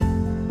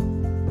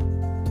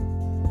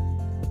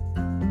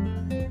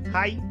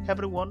Hi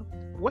everyone,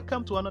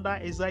 welcome to another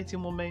exciting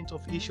moment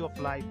of Issue of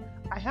Life.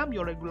 I am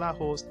your regular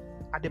host,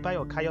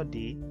 Adebayo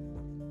Kayode.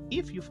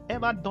 If you've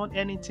ever done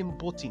anything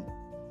boating,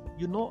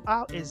 you know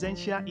how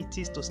essential it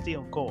is to stay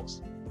on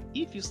course.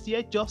 If you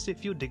steer just a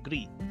few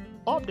degrees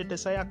up the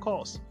desired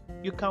course,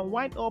 you can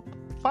wind up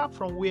far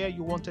from where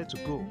you wanted to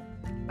go.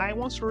 I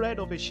once read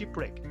of a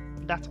shipwreck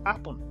that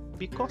happened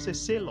because a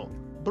sailor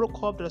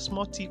broke up the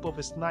small tip of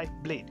his knife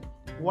blade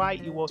while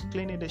he was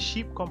cleaning the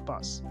ship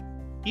compass.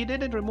 He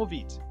didn't remove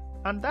it,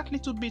 and that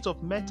little bit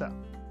of metal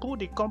pulled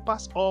the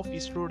compass off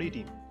its true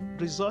reading,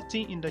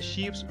 resulting in the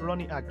ship's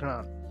running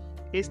aground.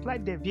 A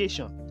slight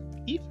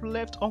deviation, if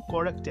left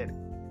uncorrected,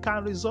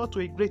 can result to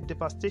a great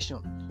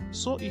devastation.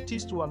 So it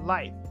is to a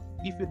life.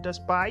 If you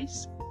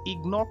despise,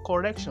 ignore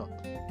correction,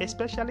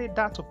 especially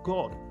that of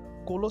God,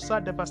 colossal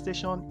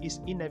devastation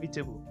is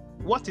inevitable.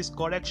 What is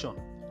correction?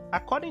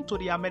 According to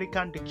the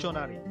American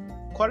Dictionary,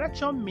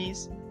 correction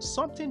means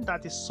something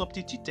that is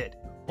substituted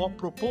or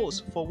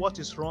proposed for what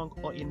is wrong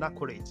or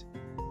inaccurate.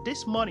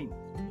 This morning,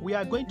 we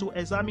are going to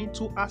examine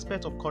two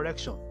aspects of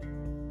correction.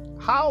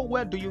 How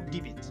well do you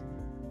give it,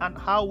 and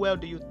how well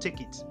do you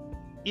take it?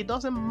 It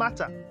doesn't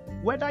matter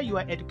whether you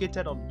are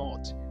educated or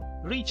not,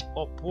 rich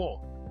or poor,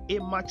 a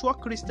mature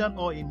Christian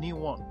or a new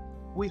one.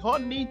 We all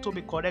need to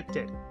be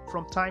corrected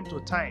from time to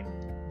time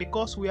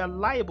because we are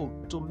liable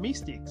to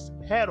mistakes,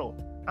 error,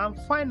 and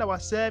find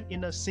ourselves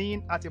in a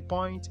sin at a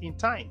point in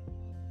time.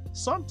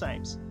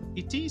 Sometimes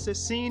it is a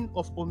sin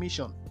of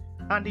omission,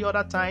 and the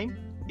other time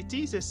it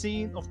is a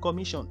sin of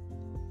commission.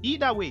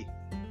 Either way,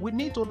 we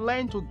need to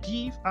learn to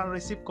give and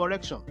receive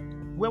correction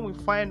when we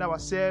find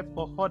ourselves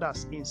or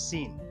others in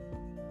sin.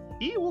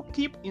 He who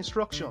keeps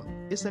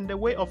instruction is in the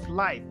way of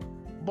life,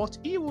 but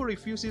he who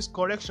refuses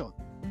correction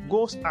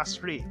goes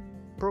astray.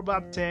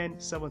 Proverbs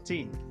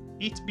 10:17.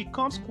 It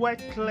becomes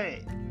quite clear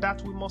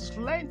that we must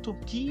learn to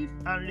give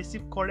and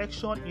receive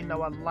correction in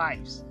our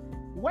lives.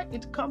 When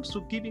it comes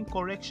to giving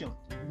correction,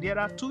 there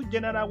are two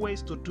general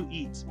ways to do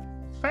it.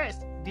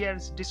 First, there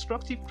is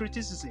destructive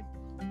criticism.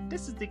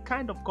 This is the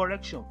kind of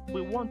correction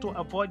we want to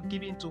avoid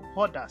giving to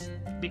others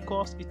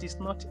because it is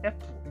not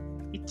helpful.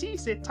 It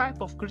is a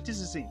type of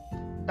criticism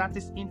that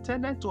is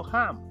intended to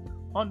harm,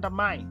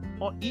 undermine,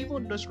 or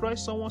even destroy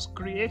someone's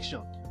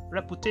creation,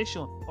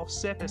 reputation, or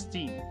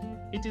self-esteem.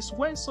 It is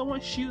when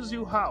someone chews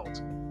you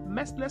out,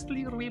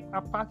 mercilessly rip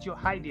apart your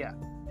idea.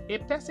 A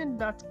person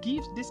that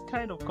gives this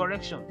kind of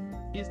correction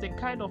is the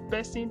kind of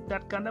person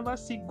that can never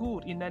see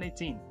good in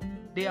anything.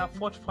 They are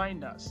fault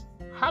finders,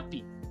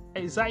 happy,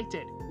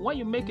 excited when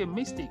you make a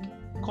mistake,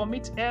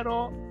 commit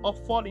error, or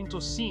fall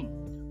into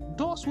sin.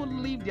 Those who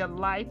live their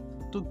life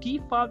to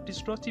give out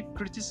destructive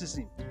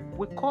criticism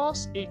will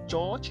cause a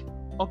church,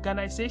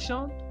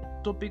 organization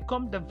to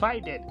become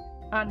divided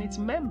and its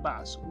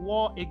members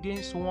war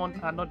against one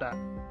another.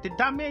 The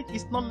damage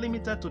is not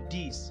limited to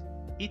this.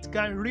 It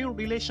can ruin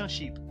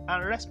relationship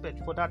and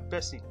respect for that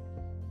person.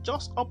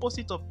 Just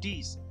opposite of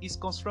this is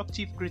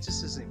constructive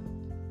criticism.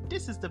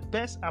 This is the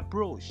best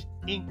approach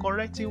in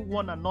correcting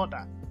one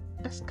another.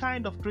 This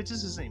kind of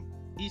criticism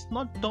is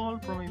not done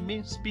from a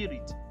mean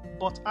spirit,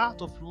 but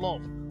out of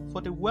love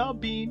for the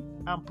well-being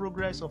and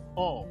progress of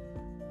all.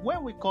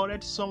 When we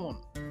correct someone,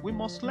 we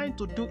must learn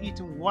to do it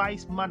in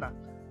wise manner,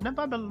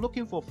 never be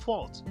looking for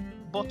fault.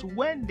 But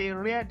when they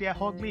rear their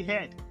ugly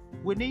head,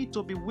 we need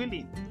to be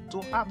willing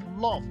to have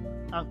love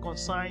and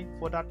concern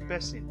for that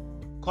person.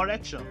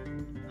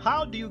 Correction.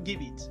 How do you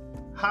give it?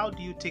 How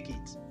do you take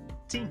it?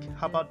 Think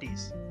about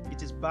this.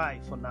 It is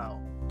bye for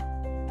now.